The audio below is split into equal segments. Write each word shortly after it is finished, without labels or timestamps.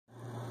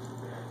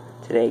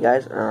Today,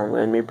 guys, I'm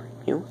going to bring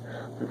you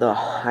the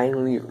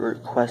highly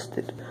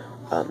requested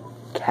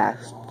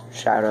cast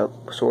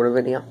shout-out sort of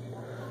video.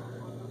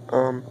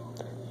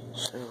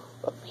 So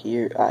up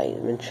here, I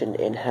mentioned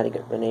in how to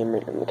get my name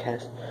written in the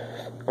cast,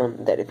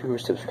 that if you were a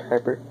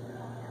subscriber,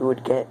 you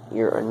would get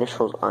your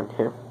initials on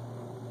here.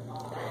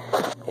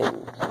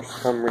 And for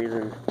some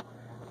reason,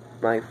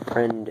 my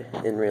friend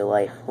in real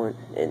life went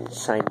and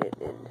signed it,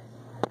 and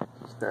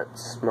he's not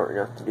smart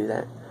enough to do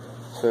that.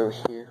 So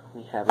here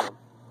we have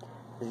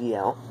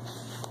ZL,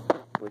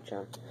 which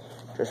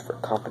just for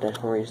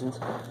confidential reasons,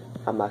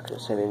 I'm not going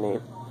to say their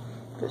name,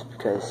 just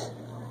because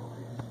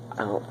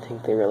I don't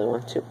think they really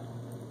want to.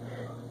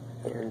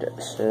 And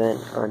so then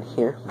on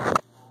here,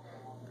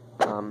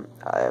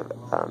 I have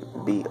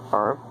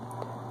BR.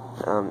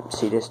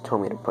 She just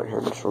told me to put her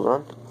initials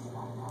on,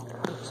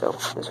 so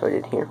that's what I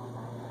did here.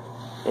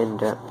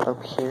 And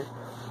up here,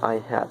 I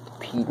have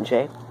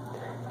PJ.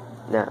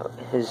 Now,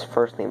 his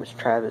first name is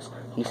Travis.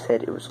 He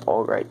said it was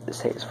alright to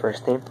say his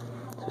first name,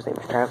 so his name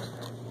is Travis.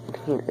 And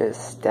here is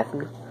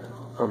Stefan.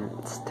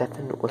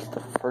 Stefan was the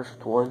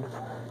first one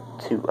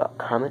to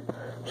comment,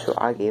 so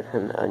I gave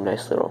him a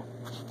nice little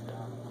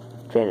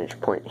vantage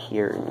point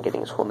here in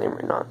getting his full name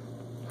written on.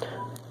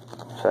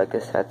 So I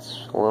guess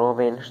that's a little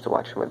advantage to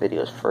watching my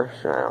videos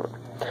first. I don't know.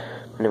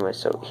 Anyway,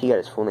 so he got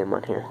his full name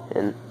on here,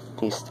 and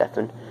he's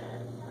Stefan.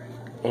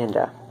 And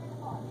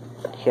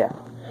yeah.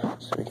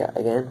 So we got,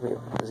 again, we have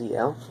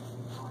ZL,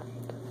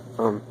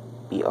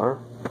 BR,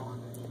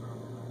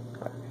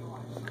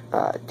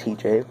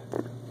 TJ,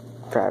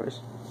 Travis,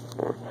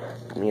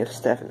 and we have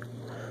Stefan.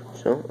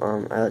 So,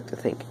 I'd like to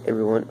thank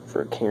everyone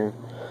for caring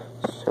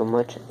so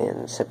much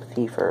and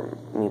sympathy for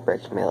me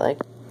breaking my leg.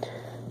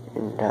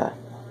 And,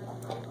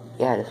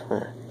 yeah, I just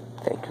want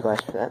to thank you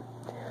guys for that.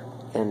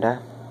 And,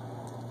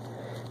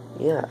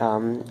 yeah,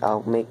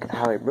 I'll make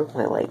how I broke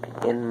my leg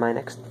in my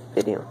next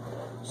video.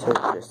 So,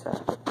 just,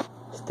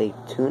 stay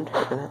tuned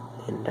for that,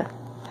 and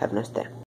have a nice day.